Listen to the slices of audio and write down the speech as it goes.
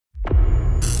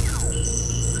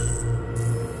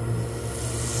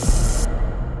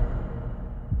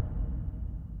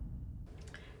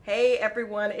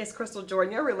everyone, it's Crystal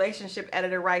Jordan, your relationship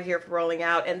editor right here for Rolling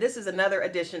Out, and this is another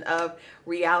edition of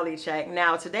Reality Check.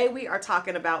 Now, today we are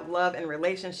talking about love and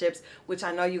relationships, which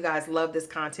I know you guys love this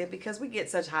content because we get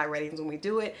such high ratings when we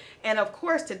do it. And of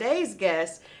course, today's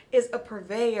guest is a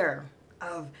purveyor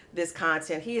of this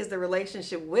content. He is the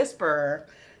relationship whisperer.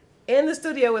 In the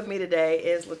studio with me today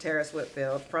is Laterras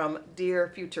Whitfield from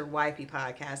Dear Future Wifey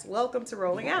podcast. Welcome to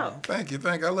Rolling Out. Thank you.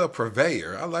 I love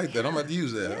purveyor. I like that. I'm going to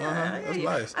use that. That's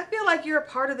nice. I feel like you're a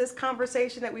part of this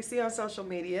conversation that we see on social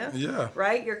media. Yeah.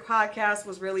 Right? Your podcast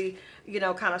was really,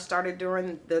 kind of started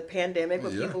during the pandemic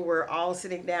when people were all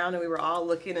sitting down and we were all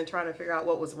looking and trying to figure out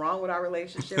what was wrong with our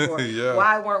relationship or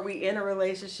why weren't we in a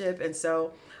relationship. And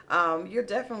so you're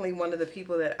definitely one of the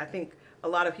people that I think a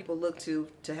lot of people look to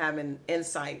have an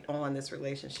insight on this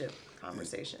relationship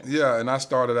conversation. Yeah, and I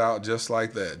started out just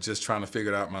like that, just trying to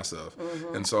figure it out myself.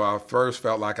 And so I first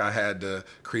felt like I had to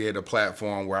create a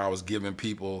platform where I was giving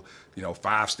people,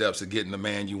 5 steps to getting the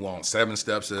man you want, 7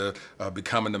 steps to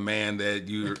becoming the man that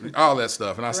you, all that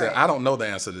stuff. And I said, I don't know the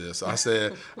answer to this. So I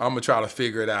said, I'm going to try to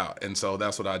figure it out. And so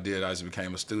that's what I did. I just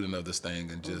became a student of this thing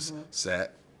and just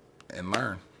sat and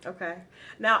learned. Okay.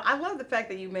 Now, I love the fact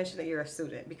that you mentioned that you're a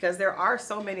student because there are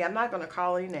so many, I'm not going to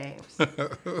call any names,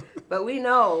 but we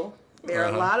know there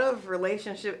are a lot of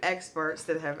relationship experts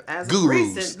that have, as of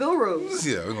recent, gurus.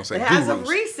 Yeah, we're going to say gurus. As of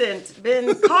recent,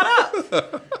 been caught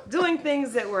up doing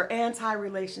things that were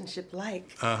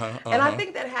anti-relationship-like. And I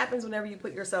think that happens whenever you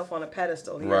put yourself on a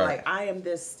pedestal. You're like, I am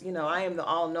this, I am the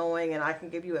all-knowing and I can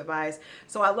give you advice.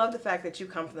 So I love the fact that you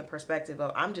come from the perspective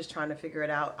of, I'm just trying to figure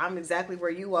it out. I'm exactly where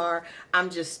you are.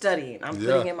 I'm just studying. I'm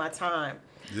putting in my time.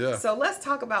 Yeah. So let's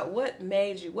talk about what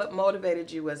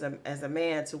motivated you as a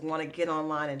man to want to get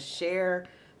online and share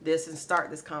this and start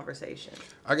this conversation.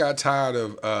 I got tired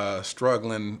of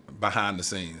struggling behind the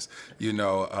scenes.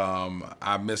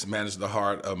 I mismanaged the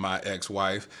heart of my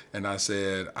ex-wife, and I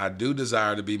said, I do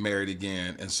desire to be married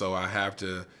again, and so I have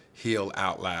to heal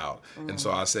out loud. And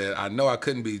so I said, I know I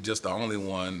couldn't be just the only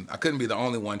one. I couldn't be the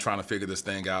only one trying to figure this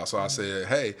thing out. So I said,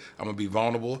 hey, I'm going to be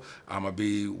vulnerable. I'm going to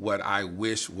be what I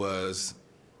wish was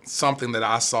something that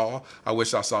I saw. I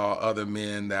wish I saw other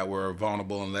men that were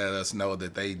vulnerable and let us know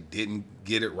that they didn't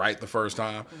get it right the first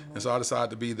time. And so I decided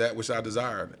to be that which I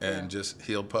desired and just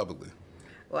healed publicly.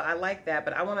 Well, I like that,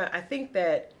 but I think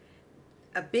that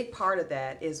a big part of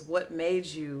that is what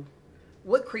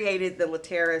created the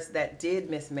Laterras that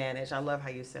did mismanage. I love how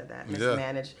you said that.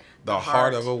 Mismanage the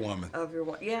heart of a woman. Of your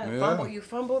you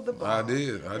fumbled the ball. I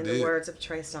did. In the words of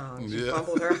Trey Songz, you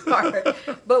fumbled her heart.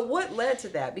 But what led to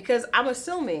that? Because I'm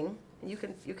assuming, you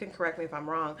can correct me if I'm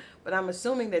wrong, but I'm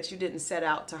assuming that you didn't set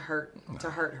out to hurt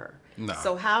her. No.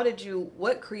 So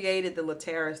what created the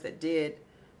Laterras that did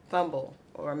fumble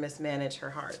or mismanage her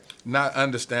heart? Not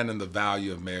understanding the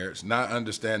value of marriage, not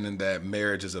understanding that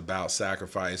marriage is about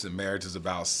sacrifice and marriage is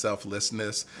about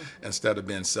selflessness instead of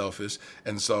being selfish.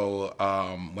 And so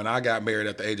when I got married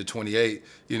at the age of 28,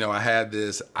 I had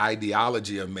this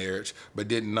ideology of marriage, but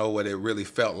didn't know what it really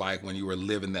felt like when you were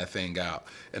living that thing out.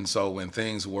 And so when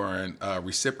things weren't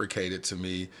reciprocated to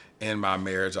me in my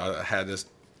marriage,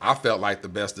 I felt like the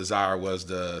best desire was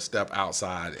to step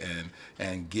outside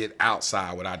and get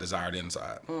outside what I desired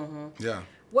inside. Yeah.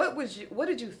 What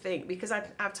did you think? Because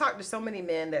I've talked to so many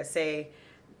men that say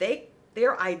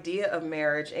their idea of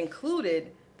marriage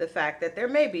included the fact that there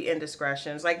may be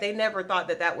indiscretions. Like they never thought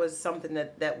that was something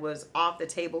that was off the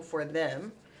table for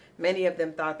them. Many of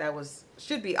them thought that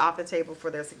should be off the table for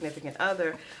their significant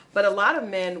other. But a lot of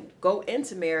men go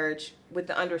into marriage with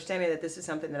the understanding that this is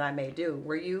something that I may do.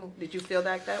 Did you feel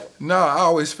like that? No, I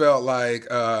always felt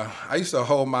like I used to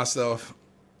hold myself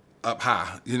up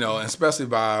high, and especially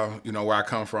by, where I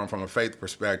come from a faith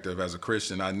perspective as a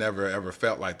Christian, I never ever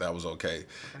felt like that was okay.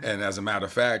 And as a matter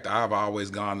of fact, I've always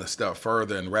gone a step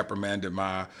further and reprimanded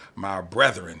my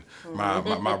brethren,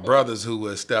 my brothers who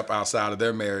would step outside of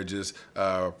their marriages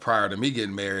prior to me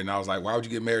getting married. And I was like, why would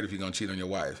you get married if you're going to cheat on your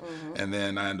wife? And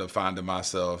then I ended up finding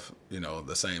myself,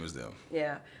 the same as them.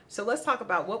 Yeah. So let's talk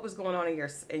about what was going on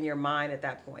in your mind at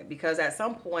that point. Because at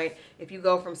some point, if you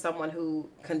go from someone who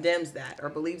condemns that or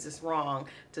believes it's wrong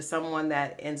to someone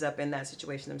that ends up in that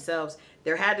situation themselves,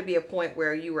 there had to be a point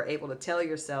where you were able to tell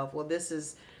yourself, well,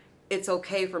 it's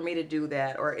okay for me to do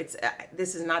that, or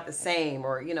this is not the same,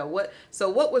 or what. So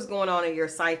what was going on in your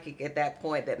psychic at that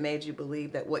point that made you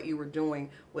believe that what you were doing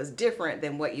was different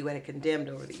than what you had condemned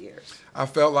over the years? I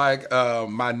felt like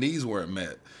my needs weren't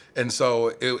met. And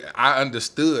so I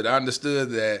understood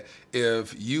that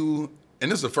if you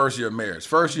and this is the first year of marriage.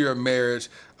 First year of marriage,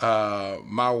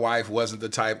 my wife wasn't the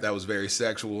type that was very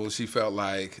sexual. She felt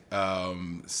like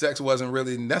sex wasn't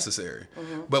really necessary.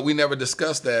 But we never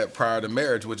discussed that prior to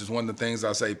marriage, which is one of the things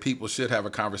I say people should have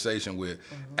a conversation with.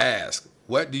 Ask,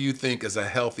 what do you think is a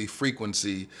healthy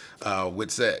frequency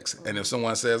with sex? And if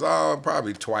someone says, oh,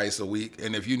 probably twice a week,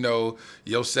 and if you know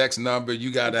your sex number,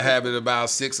 you got to have it about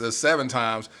 6 or 7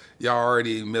 times, y'all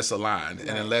already misaligned. Right.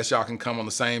 And unless y'all can come on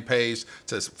the same page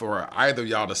for either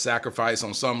y'all to sacrifice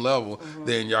on some level,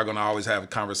 then y'all going to always have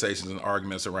conversations and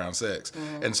arguments around sex.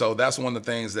 And so that's one of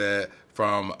the things that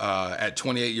from at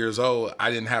 28 years old, I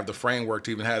didn't have the framework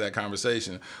to even have that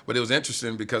conversation. But it was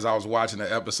interesting because I was watching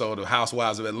an episode of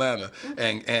Housewives of Atlanta,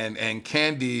 and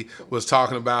Candy was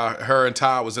talking about her and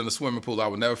Todd was in the swimming pool. I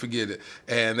will never forget it.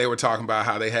 And they were talking about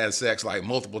how they had sex like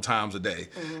multiple times a day.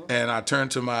 And I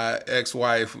turned to my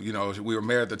ex-wife, you know, we were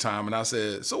married at the time, and I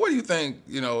said, so what do you think,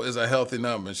 you know, is a healthy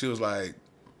number? And she was like,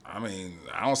 I mean,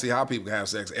 I don't see how people can have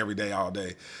sex every day, all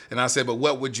day. And I said, but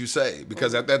what would you say?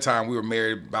 Because at that time, we were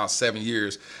married about 7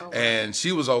 years, and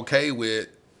she was okay with,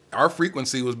 our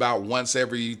frequency was about once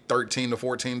every 13 to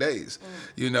 14 days,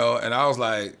 you know? And I was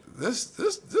like, this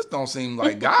don't seem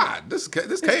like God. This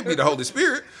can't be the Holy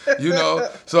Spirit, you know?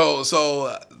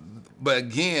 But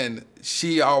again,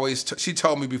 she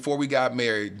told me before we got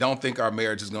married, don't think our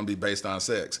marriage is going to be based on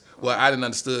sex. Well, I didn't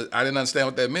understand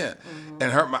what that meant.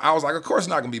 And I was like, of course it's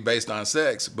not going to be based on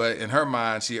sex. But in her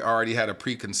mind, she already had a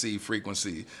preconceived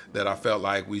frequency that I felt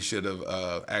like we should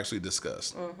have actually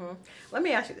discussed. Let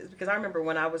me ask you this, because I remember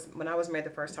when I was married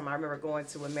the first time, I remember going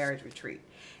to a marriage retreat,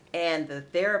 and the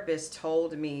therapist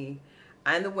told me,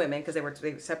 and the women, because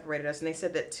they separated us, and they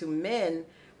said that to men,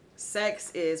 sex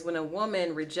is when a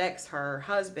woman rejects her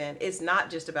husband, it's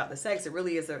not just about the sex. It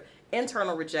really is an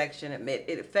internal rejection.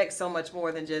 It affects so much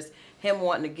more than just him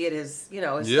wanting to get his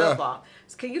stuff off.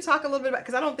 So can you talk a little bit about,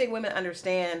 because I don't think women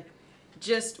understand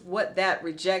just what that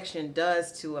rejection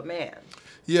does to a man.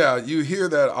 Yeah, you hear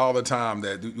that all the time,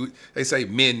 that they say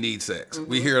men need sex.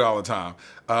 We hear it all the time.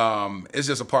 It's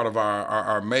just a part of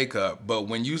our makeup. But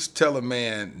when you tell a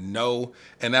man no,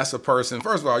 and that's a person,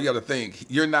 first of all, you got to think,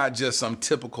 you're not just some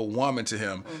typical woman to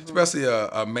him, especially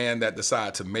a man that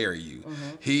decides to marry you.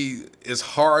 It's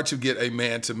hard to get a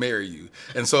man to marry you.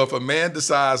 And so if a man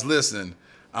decides, listen,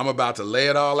 I'm about to lay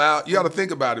it all out, you got to think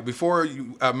about it. Before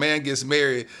a man gets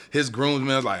married, his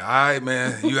groomsman's like, all right,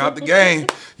 man, you out the game.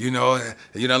 You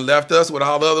done left us with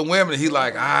all the other women. And he's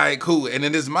like, all right, cool. And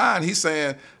in his mind, he's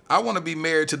saying, I want to be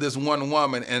married to this one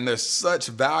woman, and there's such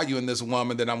value in this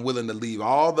woman that I'm willing to leave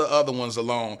all the other ones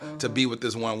alone to be with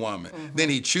this one woman. Then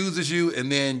he chooses you, and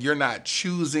then you're not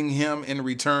choosing him in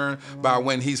return by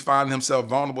when he's finding himself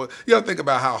vulnerable. You got to think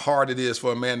about how hard it is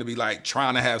for a man to be like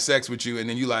trying to have sex with you, and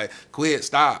then you like, quit,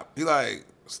 stop. You like,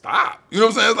 stop. You know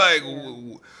what I'm saying?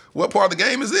 It's like, what part of the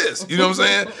game is this? You know what I'm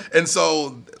saying? And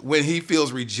so when he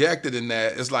feels rejected in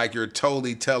that, it's like you're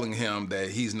totally telling him that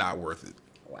he's not worth it.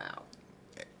 Wow.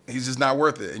 He's just not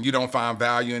worth it, and you don't find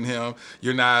value in him.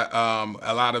 You're not.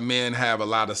 A lot of men have a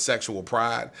lot of sexual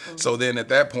pride, so then at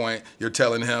that point, you're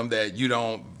telling him that you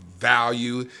don't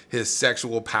value his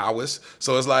sexual prowess.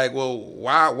 So it's like, well,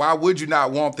 why would you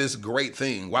not want this great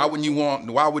thing? Why would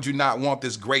you not want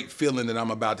this great feeling that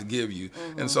I'm about to give you?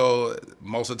 And so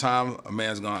most of the time, a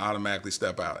man's going to automatically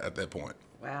step out at that point.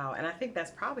 Wow, and I think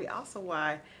that's probably also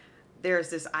why there's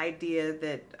this idea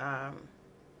that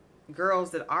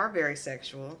girls that are very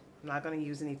sexual, I'm not going to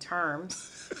use any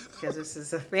terms because this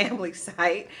is a family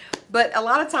site, but a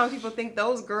lot of times people think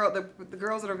those the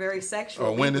girls that are very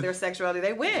sexual, with their sexuality,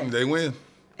 they win. They win.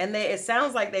 And it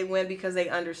sounds like they win because they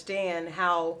understand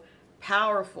how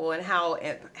powerful and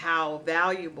how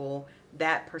valuable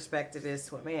that perspective is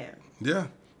to a man. Yeah,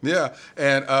 yeah,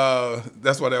 and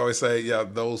that's what I always say. Yeah,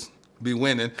 those be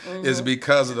winning is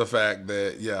because of the fact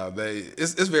that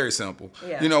it's very simple.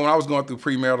 Yeah. You know, when I was going through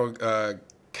premarital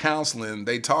counseling,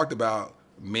 they talked about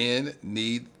men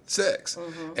need sex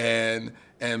and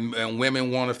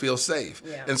women want to feel safe.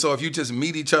 Yeah. And so if you just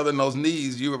meet each other in those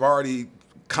needs, you have already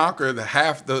conquered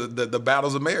half the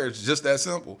battles of marriage. Just that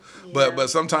simple. Yeah. But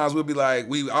sometimes we'll be like,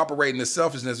 we operate in this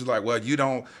selfishness. We're like, well, you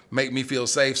don't make me feel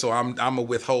safe, so I'm gonna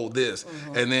withhold this.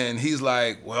 And then he's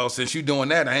like, well, since you're doing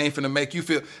that, I ain't finna make you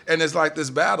feel. And it's like this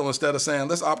battle. Instead of saying,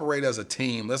 let's operate as a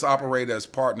team, let's operate as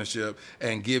partnership,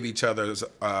 and give each other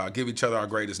our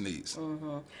greatest needs.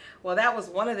 Well, that was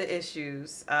one of the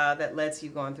issues that led to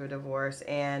you going through a divorce,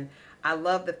 and I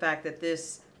love the fact that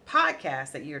this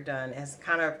podcast that you've done has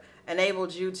kind of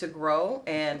enabled you to grow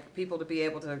and people to be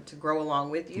able to grow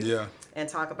along with you. Yeah. And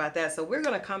talk about that. So we're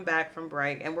going to come back from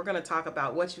break and we're going to talk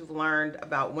about what you've learned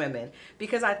about women,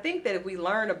 because I think that if we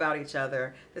learn about each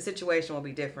other, the situation will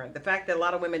be different. The fact that a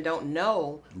lot of women don't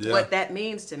know what that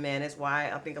means to men is why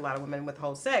I think a lot of women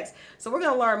withhold sex. So we're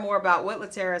going to learn more about what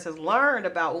Laterras has learned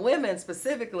about women,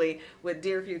 specifically with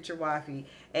Dear Future Wifey,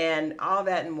 and all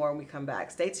that and more when we come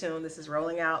back. Stay tuned. This is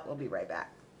Rolling Out. We'll be right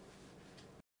back.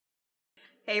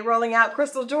 Hey, Rolling Out,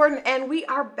 Christal Jordan, and we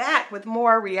are back with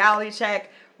more Reality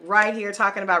Check right here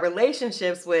talking about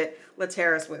relationships with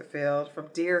Laterras Whitfield from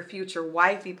Dear Future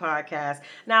Wifey podcast.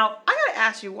 Now, I got to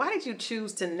ask you, why did you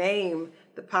choose to name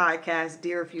the podcast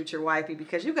Dear Future Wifey?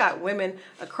 Because you got women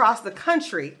across the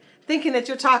country thinking that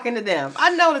you're talking to them.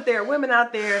 I know that there are women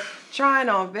out there trying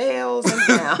on veils and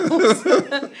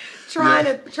gowns,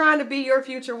 trying to be your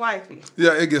future wifey.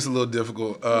 Yeah, it gets a little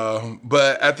difficult.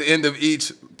 But at the end of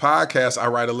each podcast, I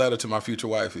write a letter to my future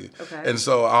wifey. Okay. And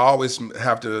so I always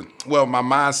have to, well, my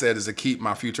mindset is to keep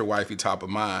my future wifey top of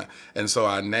mind. And so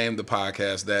I named the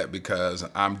podcast that because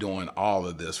I'm doing all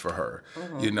of this for her.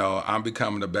 You know, I'm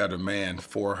becoming a better man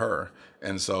for her.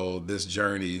 And so this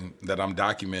journey that I'm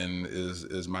documenting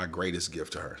is my greatest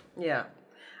gift to her. Yeah.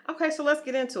 Okay, so let's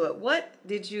get into it. What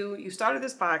did you started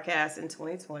this podcast in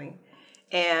 2020,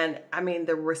 and I mean,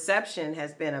 the reception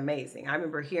has been amazing. I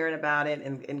remember hearing about it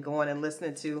and going and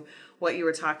listening to what you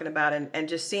were talking about and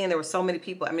just seeing there were so many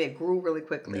people. I mean, it grew really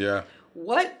quickly. Yeah.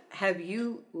 What have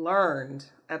you learned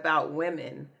about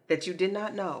women that you did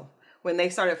not know when they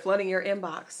started flooding your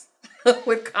inbox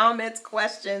with comments,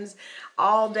 questions,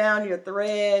 all down your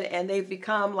thread, and they've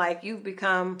become like you've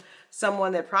become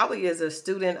someone that probably is a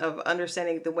student of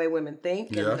understanding the way women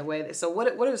think and the way that. So what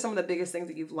are some of the biggest things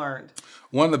that you've learned?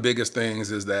 One of the biggest things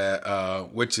is that,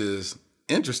 which is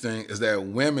interesting, is that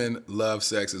women love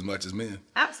sex as much as men.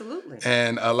 Absolutely.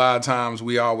 And a lot of times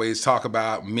we always talk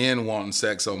about men wanting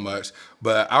sex so much,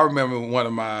 but I remember one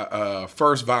of my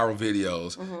first viral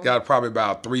videos got probably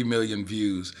about 3 million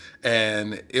views.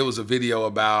 And it was a video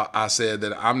about, I said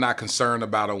that I'm not concerned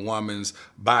about a woman's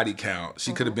body count.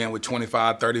 She could have been with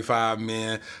 25, 35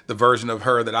 men. The version of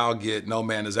her that I'll get, no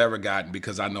man has ever gotten,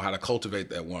 because I know how to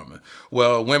cultivate that woman.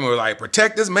 Well, women were like,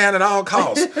 protect this man at all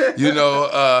costs, you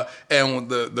know? And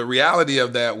the reality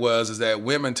of that is that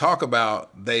women talk about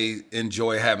they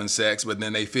enjoy having sex, but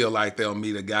then they feel like they'll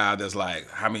meet a guy that's like,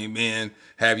 how many men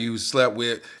have you slept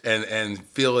with, and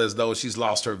feel as though she's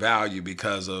lost her value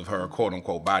because of her quote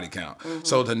unquote body count.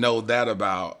 So to know that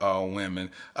about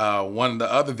women, one of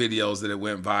the other videos that it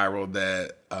went viral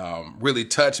that really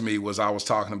touched me was I was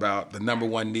talking about the number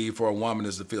one need for a woman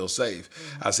is to feel safe.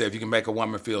 I said, if you can make a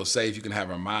woman feel safe, you can have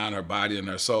her mind, her body, and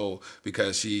her soul,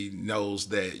 because she knows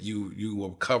that you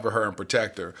will cover her and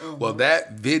protect her. Well,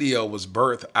 that video was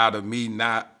birthed out of me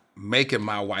not making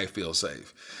my wife feel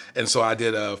safe. And so I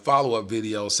did a follow-up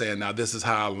video saying, now this is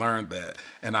how I learned that.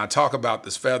 And I talk about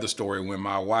this feather story when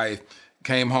my wife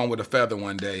came home with a feather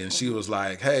one day, and she was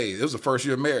like, hey, it was the first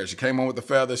year of marriage. She came home with the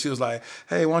feather. She was like,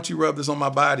 hey, why don't you rub this on my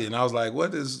body? And I was like,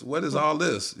 what is all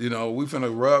this? You know, we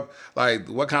finna rub, like,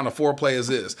 what kind of foreplay is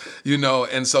this? You know,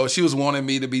 and so she was wanting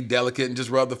me to be delicate and just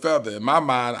rub the feather. In my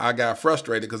mind, I got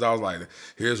frustrated because I was like,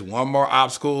 here's one more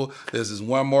obstacle. This is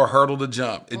one more hurdle to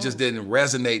jump. It just didn't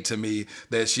resonate to me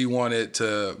that she wanted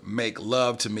to make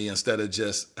love to me instead of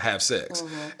just have sex.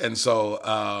 And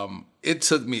so, it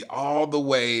took me all the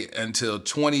way until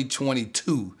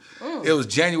 2022. It was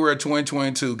January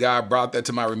 2022. God brought that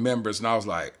to my remembrance, and I was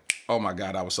like, oh my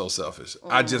God, I was so selfish.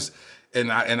 I just,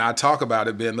 and I talk about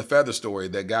it being the feather story,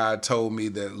 that God told me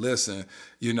that, listen,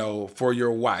 you know, for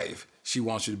your wife, she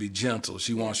wants you to be gentle.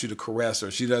 She wants you to caress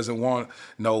her. She doesn't want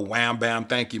no wham, bam,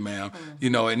 thank you, ma'am. You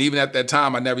know, and even at that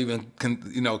time, I never even,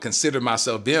 considered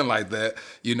myself being like that,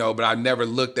 you know, but I never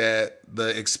looked at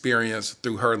the experience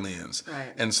through her lens.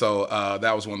 Right. And so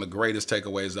that was one of the greatest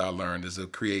takeaways that I learned, is to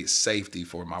create safety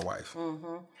for my wife.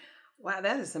 Wow,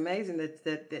 that is amazing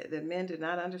that men do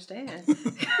not understand.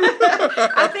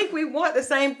 I think we want the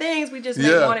same things. We just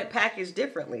may want it packaged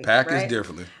differently. Packaged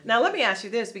differently. Now, let me ask you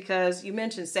this, because you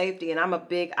mentioned safety, and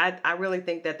I really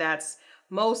think that that's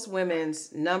most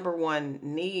women's number one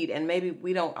need, and maybe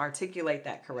we don't articulate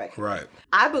that correctly. Right.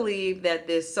 I believe that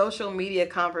this social media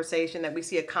conversation, that we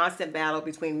see a constant battle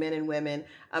between men and women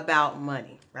about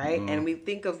money, right? And we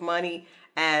think of money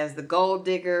as the gold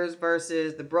diggers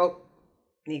versus the broke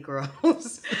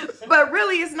Negroes. But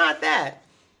really, it's not that.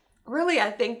 Really,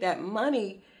 I think that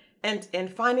money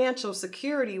and financial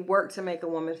security work to make a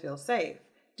woman feel safe.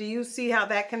 Do you see how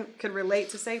that could relate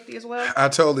to safety as well? I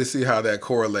totally see how that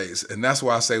correlates. And that's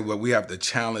why I say, well, we have to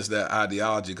challenge that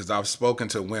ideology, because I've spoken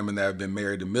to women that have been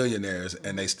married to millionaires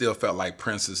and they still felt like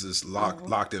princesses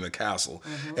locked in a castle.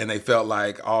 And they felt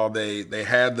like they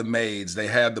had the maids, they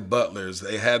had the butlers,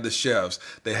 they had the chefs,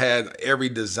 they had every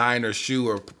designer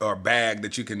shoe or bag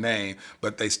that you can name,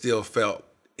 but they still felt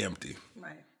empty.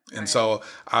 Right. And so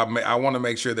I want to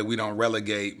make sure that we don't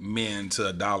relegate men to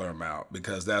a dollar amount,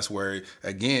 because that's where,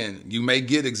 again, you may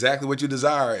get exactly what you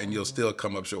desire and you'll still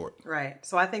come up short. Right.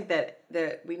 So I think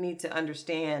that we need to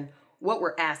understand what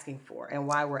we're asking for and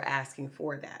why we're asking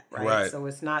for that. Right. So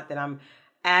it's not that I'm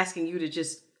asking you to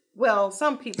just, well,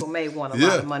 some people may want a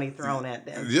lot of money thrown at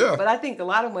them. Yeah. But I think a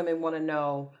lot of women want to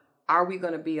know, are we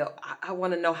going to be, I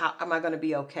want to know, how am I going to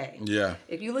be okay? Yeah.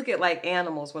 If you look at like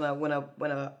animals, when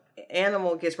a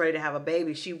animal gets ready to have a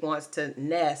baby, she wants to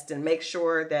nest and make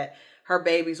sure that her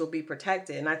babies will be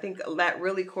protected. And I think that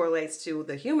really correlates to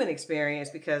the human experience,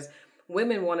 because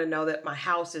women want to know that my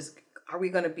house is, are we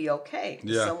going to be okay?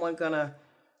 Is someone going to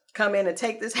come in and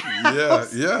take this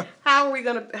house? Yeah. How are we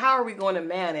going to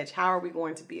manage? How are we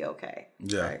going to be okay?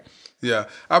 Yeah. Right? Yeah.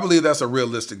 I believe that's a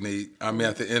realistic need. I mean,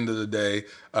 at the end of the day,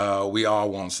 we all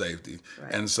want safety.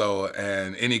 Right.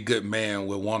 And any good man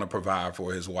would want to provide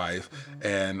for his wife.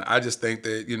 And I just think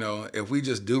that, if we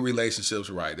just do relationships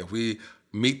right, if we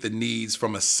meet the needs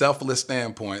from a selfless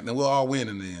standpoint, then we'll all win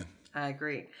in the end. I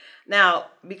agree. Now,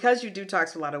 because you do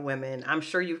talk to a lot of women, I'm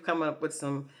sure you've come up with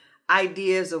some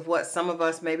ideas of what some of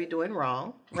us may be doing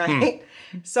wrong, right?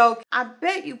 So I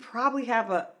bet you probably have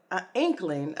an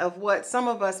inkling of what some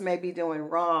of us may be doing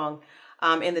wrong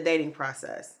in the dating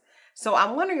process. So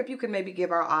I'm wondering if you could maybe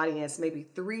give our audience maybe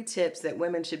 3 tips that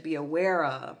women should be aware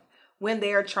of when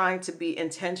they are trying to be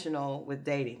intentional with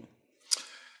dating.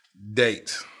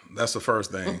 Date. That's the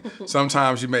first thing.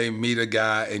 Sometimes you may meet a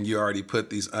guy and you already put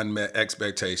these unmet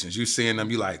expectations. You seeing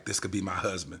them, you like, this could be my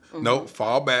husband. Nope,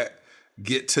 fall back.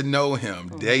 Get to know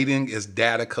him. Dating is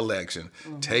data collection.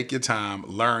 Take your time,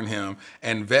 learn him,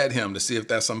 and vet him to see if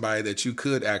that's somebody that you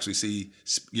could actually see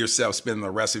yourself spending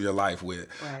the rest of your life with.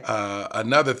 Right.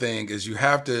 Another thing is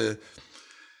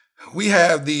we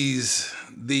have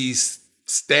these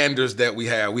standards that we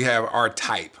have. We have our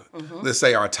type. Let's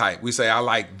say our type. We say, I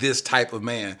like this type of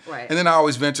man. Right. And then I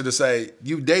always venture to say,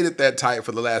 you've dated that type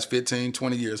for the last 15,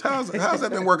 20 years. How's that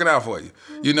been working out for you?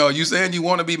 You saying you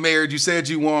want to be married. You said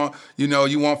you want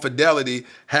fidelity.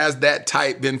 Has that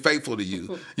type been faithful to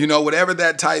you? Whatever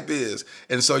that type is.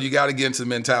 And so you got to get into the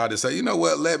mentality to say, you know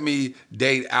what, let me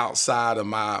date outside of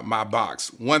my box.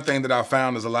 One thing that I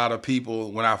found is a lot of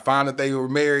people, when I find that they were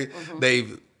married,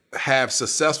 they've have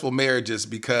successful marriages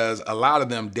because a lot of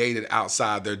them dated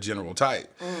outside their general type.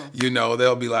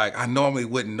 They'll be like, I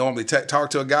wouldn't normally talk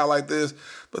to a guy like this,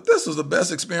 but this was the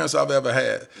best experience I've ever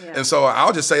had. Yeah. And so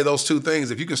I'll just say those 2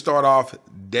 things. If you can start off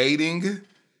dating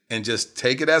and just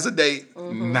take it as a date,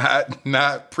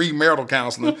 not premarital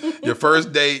counseling. Your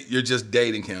first date, you're just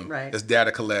dating him. Right. It's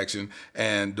data collection,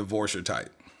 and divorce your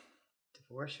type.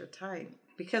 Divorce your type.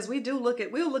 Because we'll look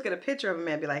at a picture of a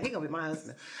man and be like, he's going to be my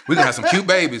husband. We're going to have some cute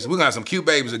babies. We're going to have some cute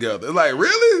babies together. It's like,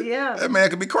 really? Yeah. That man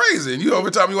could be crazy. And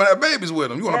over time, you want to have babies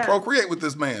with him. You want to procreate with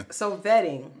this man. So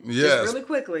vetting. Yes. Just really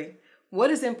quickly, what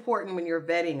is important when you're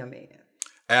vetting a man?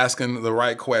 Asking the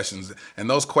right questions. And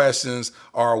those questions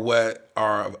are what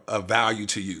are of value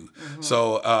to you.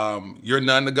 So you're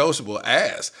non-negotiable.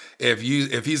 Ask. If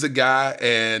he's a guy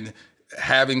and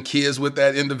having kids with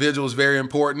that individual is very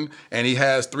important, and he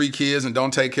has 3 kids and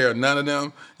don't take care of none of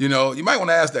them, you might want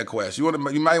to ask that question.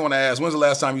 You might want to ask, when's the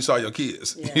last time you saw your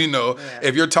kids? Yeah.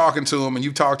 If you're talking to him and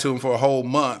you've talked to him for a whole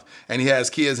month and he has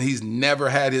kids and he's never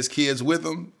had his kids with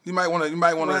him, you might want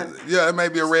to, it may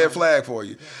be a red flag for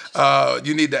you.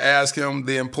 You need to ask him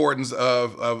the importance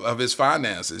of his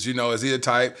finances. Is he a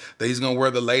type that he's going to wear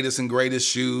the latest and greatest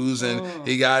shoes and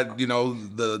he got,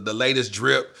 the latest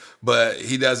drip, but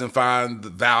he doesn't find the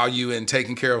value in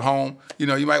taking care of home? You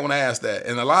might want to ask that.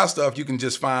 And a lot of stuff you can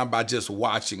just find by just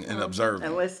watching and observing.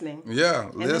 And listening. Yeah,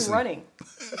 and then running.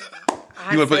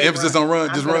 You want to put emphasis on run?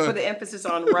 Just run. I'm going to put the emphasis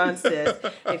on run, sis.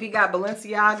 If he got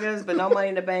Balenciagas but no money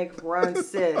in the bank, run,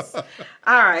 sis.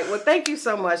 All right. Well, thank you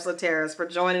so much, Laterras, for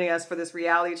joining us for this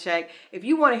reality check. If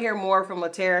you want to hear more from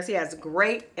Laterras, he has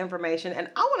great information. And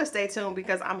I want to stay tuned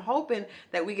because I'm hoping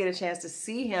that we get a chance to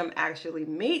see him actually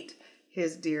meet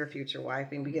his dear future wife,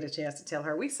 and we get a chance to tell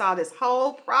her we saw this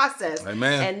whole process.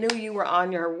 Amen. And knew you were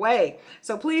on your way.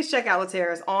 So please check out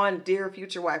Laterras on Dear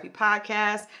Future Wifey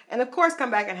podcast. And of course, come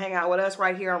back and hang out with us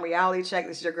right here on Reality Check.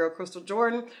 This is your girl, Christal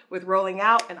Jordan, with Rolling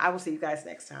Out, and I will see you guys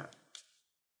next time.